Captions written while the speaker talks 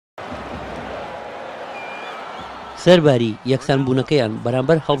سەرباری یەکسانبوونەکەیان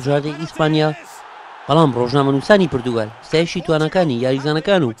بەرامبەر هەڵبژاردەی ئیسپانیا، بەڵام ڕۆژنامەنووسانی پرتوگال ستایشی توانەکانی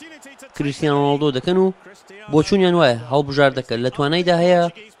یاریزانەکان و کریستیانۆ رۆناڵدۆ دەکەن و بۆ چوونیان وایە هەڵبژاردەکە لە توانایدا هەیە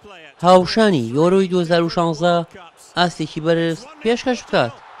هاوشانی یۆرۆی 2016 ئاستێکی بەرز پێشکەش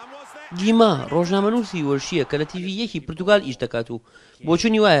بکات. دیما ڕۆژنامەنووسی وەرشیە کە لە تیڤی یەکی پرتوگال ئیش دەکات و بۆ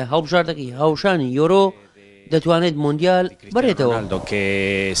چوونی وایە هەڵبژاردەکەی هاوشانی یۆرۆ دەتوانێت مۆندیال بەرێتەوە. Que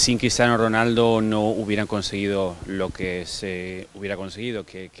sin Cristiano Ronaldo no hubieran conseguido lo que se hubiera conseguido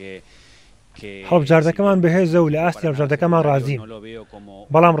هەڵبژاردەکەمان بەهێزە و لە ئاستی هەڵبژاردەکەمان ڕازیم،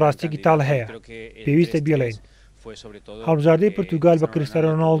 بەڵام ڕاستێکی تاڵ هەیە پێویستە بیڵێن هەڵبژاردەی پرتوگال بە کریستیانۆ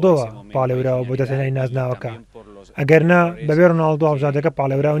رۆناڵدۆوە پاڵێوراوە بۆ دەتەنای نازناوەکە، ئەگەرنا بەبێ رۆناڵدۆ هەڵبژاردەکە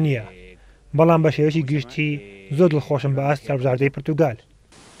پاڵێوراو نییە، بەڵام بە شێوەیەکی گشتی زۆر دڵخۆشم بە ئاستی هەڵبژاردەی پرتوگال.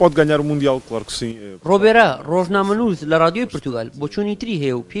 ڕۆبێرا ڕۆژنامەنووس لە رادیۆی پرتوگال بۆ چوونی تری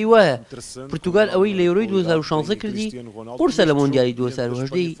هەیە و پێی وایە پرتوگال ئەوەی لە یۆرۆی 2016 کردی قورسە لە مۆندیالی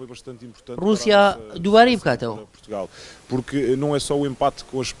 2018 رووسیا دووبارەی بکاتەوە.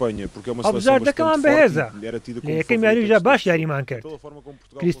 هەڵبژاردەکەمان بەهێزە لە یەکەم یاریژە باش یاریمان کرد.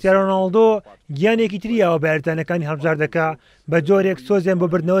 کریستیانۆ رۆناڵدۆ گیانێکی تریاوە بە یاریزانەکانی هەڵبژاردەکە بە جۆرێک سۆزیان بۆ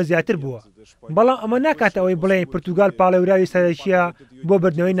بردنەوە زیاتر بووە، بەڵام ئەمە ناکاتەوەی بڵێن پرتوگال پاڵێوراوی سەرەکیە بۆ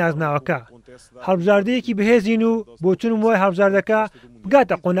بردنەوەی نازناوەکە. هەڵبژاردەیەکی بەهێزین و بۆ چون وای هەڵبژاردەکە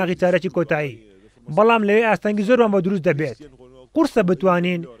بگاتە قۆناغی چارەکی کۆتایی، بەڵام لەوێ ئاستەنگی زۆرمان بە دروست دەبێت قورسە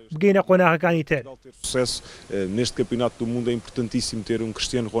بتوانین بگەینە قۆناغەکانی تر.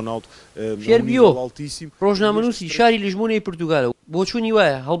 فێربیۆ ڕۆژنامەنووسی شاری لیژبوونەی پرتوگالە بۆ چوونی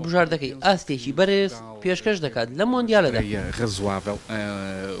وایە هەڵبژاردەکەی ئاستێکی بەرز پێشکەش دەکات لە مۆندیالەدا.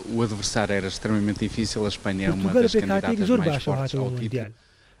 پرتوگال پێکهاتێکی زۆر باشە هاتەوە مۆندیال،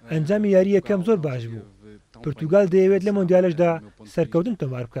 ئەنجامی یاری یەکەم زۆر باش بوو. پرتوگال دەیەوێت لە مۆندیالشدا سەرکەوتن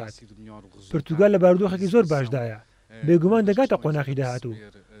تۆمار بکات. پرتوگال لە بارودۆخێکی زۆر باشدایە، بێگومان دەگاتە قۆناغی داهاتوو،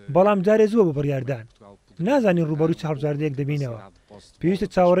 بەڵام جارێ زووە بە بڕیاردان. نازانین ڕوبەڕووی چ هەڵبژاردەیەک دەبینەوە، پێویستە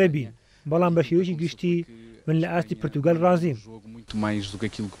چاوەڕێ بین، بەڵام بە شێوەیەکی گشتی من لە ئاستی پرتوگال ڕازیم.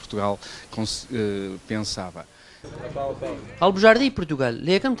 هەڵبژاردەی پرتوگال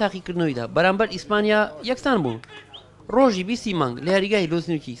لە یەکەم تاقیکردنەوەیدا بەرامبەر ئیسپانیا یەکسان بوون. ڕۆژی 20 مانگ لە یاریگای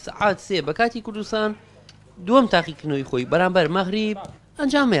لۆزنوکی سەعات 3 بە کاتی کوردستان دووەم تاقیکردنەوەی خۆی بەرامبەر مەغریب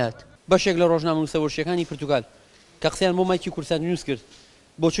ئەنجامەیات. بەشێک لە ڕۆژنامەنووسە وەرشیەکانی پرتوگال کە قسەیان بۆ مایکی کورسات نیوز کرد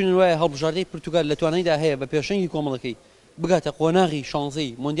بۆ چوونی وایە هەڵبژاردەی پرتوگال لە تواناییدا هەیە بە پێشەنگی کۆمەڵەکەی بگاتە قۆناغی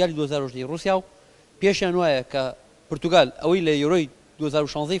شانزەی مۆندیالی 2010 رووسیا و پێشیان وایە کە پرتوگال ئەوەی لە یۆرۆی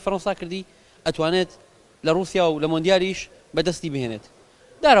 2016 فەڕەنسا کردی ئەتوانێت لە رووسیا و لە مۆندیالیش بەدەستی بهێنێت.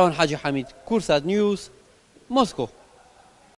 داراوان حاجی حەمید، کورسات نیوز، مۆسکۆ.